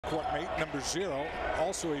court mate, number 0,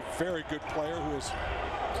 also a very good player who has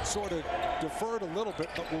sort of deferred a little bit,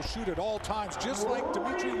 but will shoot at all times, just like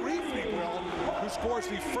Dimitri Rivni will, who scores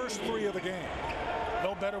the first 3 of the game.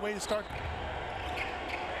 No better way to start.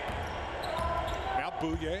 Now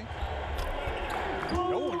Bouye.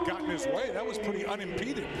 No one got in his way. That was pretty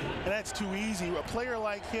unimpeded. And that's too easy. A player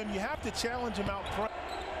like him, you have to challenge him out front.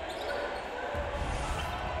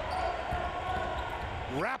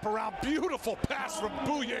 Wrap around, beautiful pass from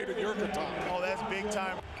Bouye to Yurkatan. Oh, that's big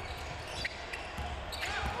time.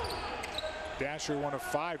 Dasher, one of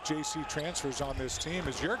 5 JC transfers on this team,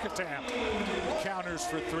 as Yurkatan counters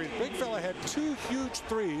for 3. Big fella had 2 huge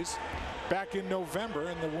threes back in November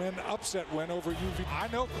in the upset win over UV. I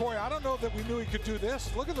know, Corey, I don't know that we knew he could do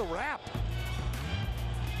this. Look at the wrap.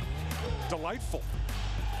 Delightful.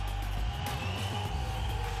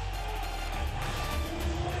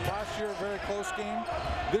 Last year, a very close game.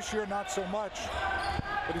 This year, not so much.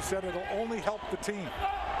 But he said it'll only help the team.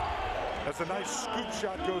 As a nice scoop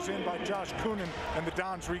shot goes in by Josh Coonan, and the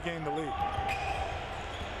Dons regain the lead.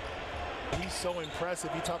 He's so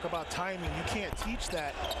impressive. You talk about timing. You can't teach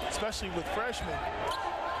that, especially with freshmen.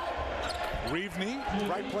 Rivni,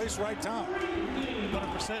 right place, right time.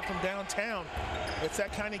 100% from downtown. It's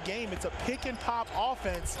that kind of game. It's a pick and pop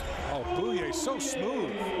offense. Oh, Bouye, so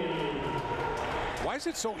smooth. Why is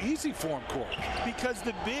it so easy for him, Corey? Because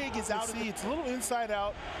the big is out. It's a little inside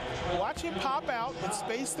out. Watch him pop out and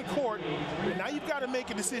space the court. And now you've got to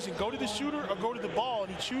make a decision. Go to the shooter or go to the ball.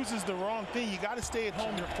 And he chooses the wrong thing. You got to stay at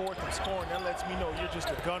home. You're 4th and scoring. That lets me know you're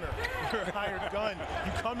just a gunner. You're a hired gun.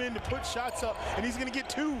 You come in to put shots up, and he's going to get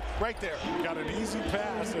 2 right there. Got an easy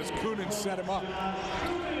pass as Coonan set him up.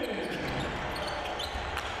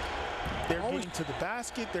 They're getting to the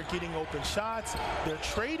basket, they're getting open shots, they're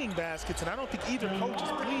trading baskets, and I don't think either coach is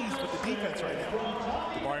pleased with the defense right now.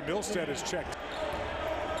 Damari Milstead is checked.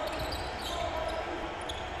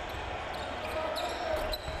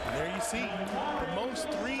 And there you see the most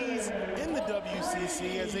threes in the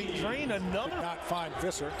WCC as they drain another. Did not find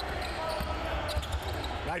Visser.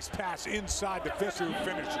 Nice pass inside to Visser, who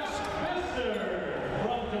finishes.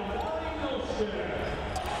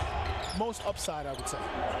 Most upside, I would say.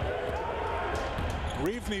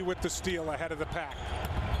 Rivni with the steal ahead of the pack.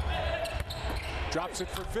 Drops it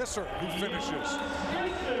for Visser, who finishes.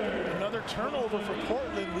 Another turnover for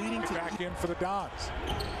Portland, leading to back in for the Dons.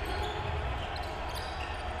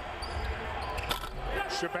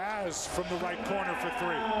 Shabazz from the right corner for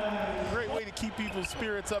 3. Great way to keep people's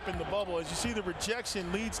spirits up in the bubble. As you see, the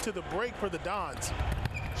rejection leads to the break for the Dons.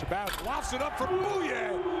 Shabazz lofts it up for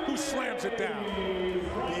Bouye, who slams it down.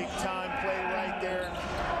 Big time play right there.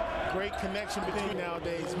 Great connection between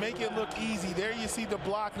nowadays. Make it look easy. There you see the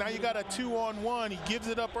block. Now you got a 2-on-1. He gives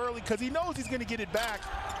it up early because he knows he's going to get it back.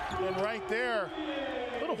 And right there,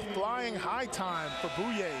 little flying high time for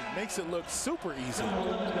Bouye. Makes it look super easy.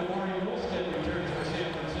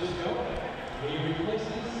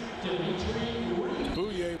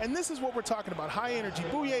 Bouye. And this is what we're talking about, high energy.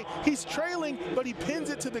 Bouye, he's trailing, but he pins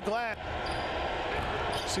it to the glass.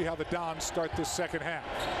 See how the Dons start this second half.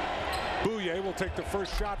 Bouye will take the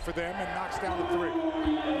first shot for them and knocks down the 3.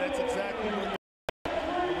 That's exactly what the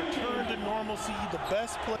return to normalcy, the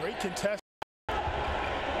best play. Great contest.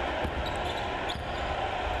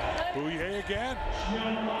 Bouye again.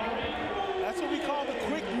 That's what we call the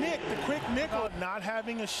quick nick, the quick nickel. Not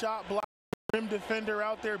having a shot block. Rim defender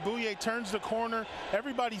out there. Bouye turns the corner.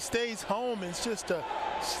 Everybody stays home. It's just a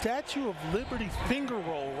Statue of Liberty finger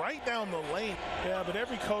roll right down the lane. Yeah, but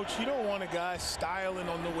every coach, you don't want a guy styling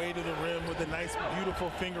on the way to the rim with a nice, beautiful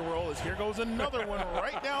finger roll. As here goes another one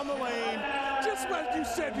right down the lane. Just like you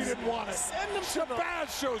said you didn't want it. Send him.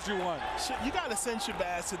 Shabazz shows you one. You got to send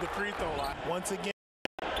Shabazz to the free throw line. Once again,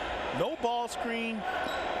 no ball screen,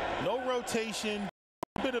 no rotation.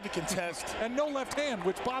 Bit of a contest. And no left hand,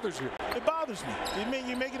 which bothers you. It bothers me.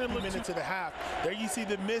 You're making it a minute to the half. There you see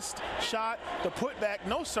the missed shot, the putback.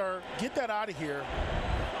 No, sir. Get that out of here.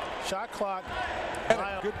 Shot clock.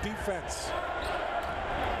 Good defense.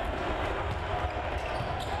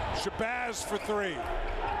 Shabazz for 3.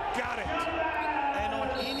 Got it. And on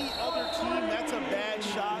any other team, that's a bad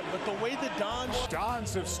shot. But the way the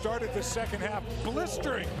Dons have started the second half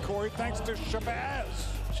blistering, Corey, thanks to Shabazz.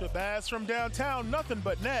 Shabazz from downtown, nothing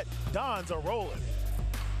but net. Dons are rolling.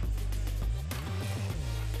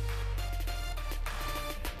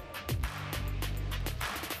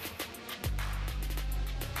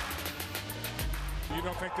 You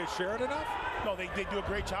don't think they share it enough? No, they do a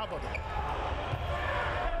great job of it.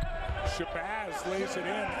 Shabazz lays it in,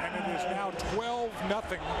 and it is now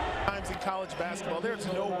 12-0. Times in college basketball, there's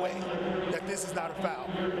no way that this is not a foul.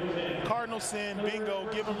 Cardinal sin, bingo,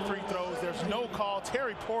 give him free throws. There's no call.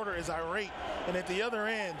 Terry Porter is irate, and at the other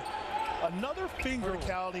end, another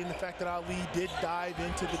fingericality in the fact that Ali did dive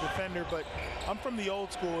into the defender, but I'm from the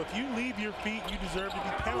old school. If you leave your feet, you deserve to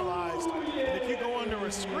be penalized. And if you go under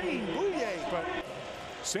a screen, booyah. But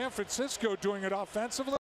San Francisco doing it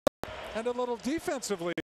offensively and a little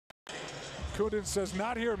defensively. Kudin says,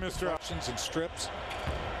 not here, Mr. Options and strips.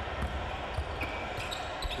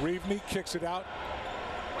 Reevney kicks it out.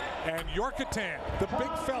 And Yorkatan, the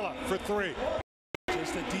big fella, for three.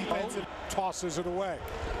 Just a defensive. Tosses it away.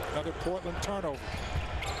 Another Portland turnover.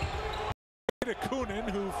 To Koonin,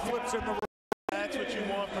 who flips in the. That's what you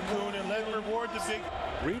want from Koonin. Let him reward the big.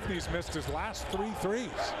 Reevney's missed his last 3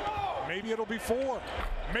 threes. Maybe it'll be 4.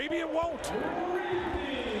 Maybe it won't.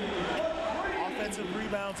 Offensive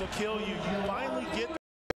rebounds will kill you. You finally get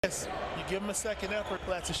this. You give him a second effort.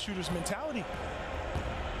 That's a shooter's mentality.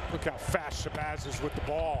 Look how fast Shabazz is with the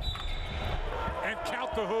ball. And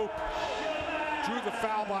count the hoop. Drew the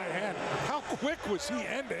foul by hand. How quick was he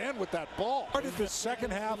end-to-end with that ball? Started the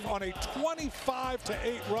second half on a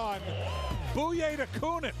 25-8 run. Booyah to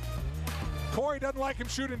Koonin. Corey doesn't like him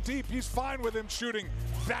shooting deep. He's fine with him shooting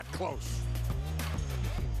that close.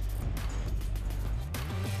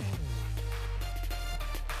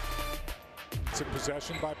 It's a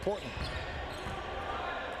possession by Portland.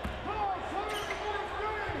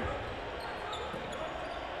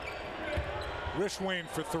 Rishwain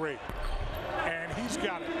for 3. And he's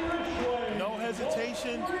got it. No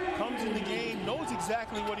hesitation, comes in the game, knows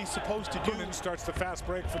exactly what he's supposed to do. Koonin starts the fast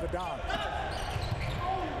break for the Don.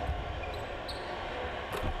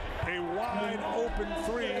 A wide open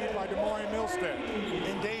 3 by DeMaurian Milstead.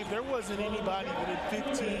 And Dave, there wasn't anybody within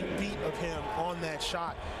 15 feet of him on that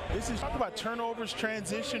shot. This is, talk about turnovers,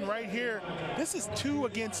 transition right here. This is 2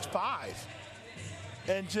 against 5.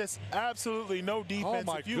 And just absolutely no defense.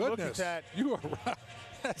 Oh my if you goodness. Look at that. You are right.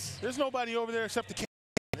 Yes. There's nobody over there except the kid.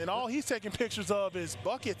 And all he's taking pictures of is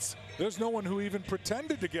buckets. There's no one who even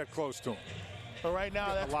pretended to get close to him. But right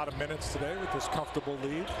now, that's a lot of minutes today with this comfortable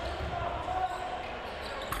lead.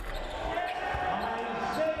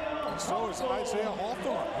 And so is Isaiah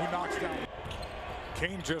Hawthorne, who knocks down.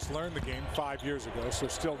 Kane just learned the game 5 years ago, so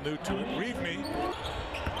still new to it. Reevney.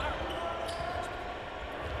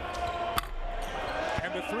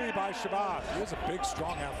 And the 3 by Shabazz. He is a big,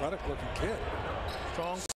 strong, athletic-looking kid.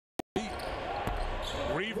 strong.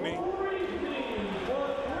 Reevney.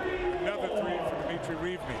 Another 3 for Dimitri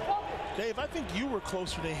Reevney. Dave, I think you were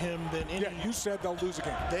closer to him than any. Yeah, you said they'll lose a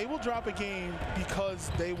game. They will drop a game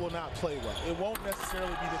because they will not play well. It won't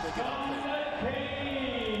necessarily be that they get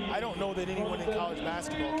outplayed. I don't know that anyone in college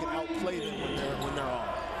basketball can outplay them when they're on.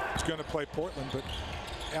 It's going to play Portland, but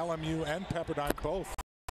LMU and Pepperdine both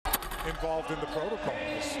involved in the protocol.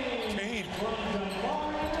 Kane.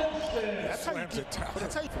 Slams it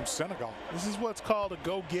down from Senegal. This is what's called a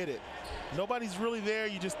go get it. Nobody's really there.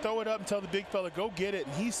 You just throw it up and tell the big fella, go get it.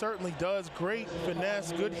 And he certainly does. Great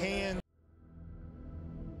finesse, good hands.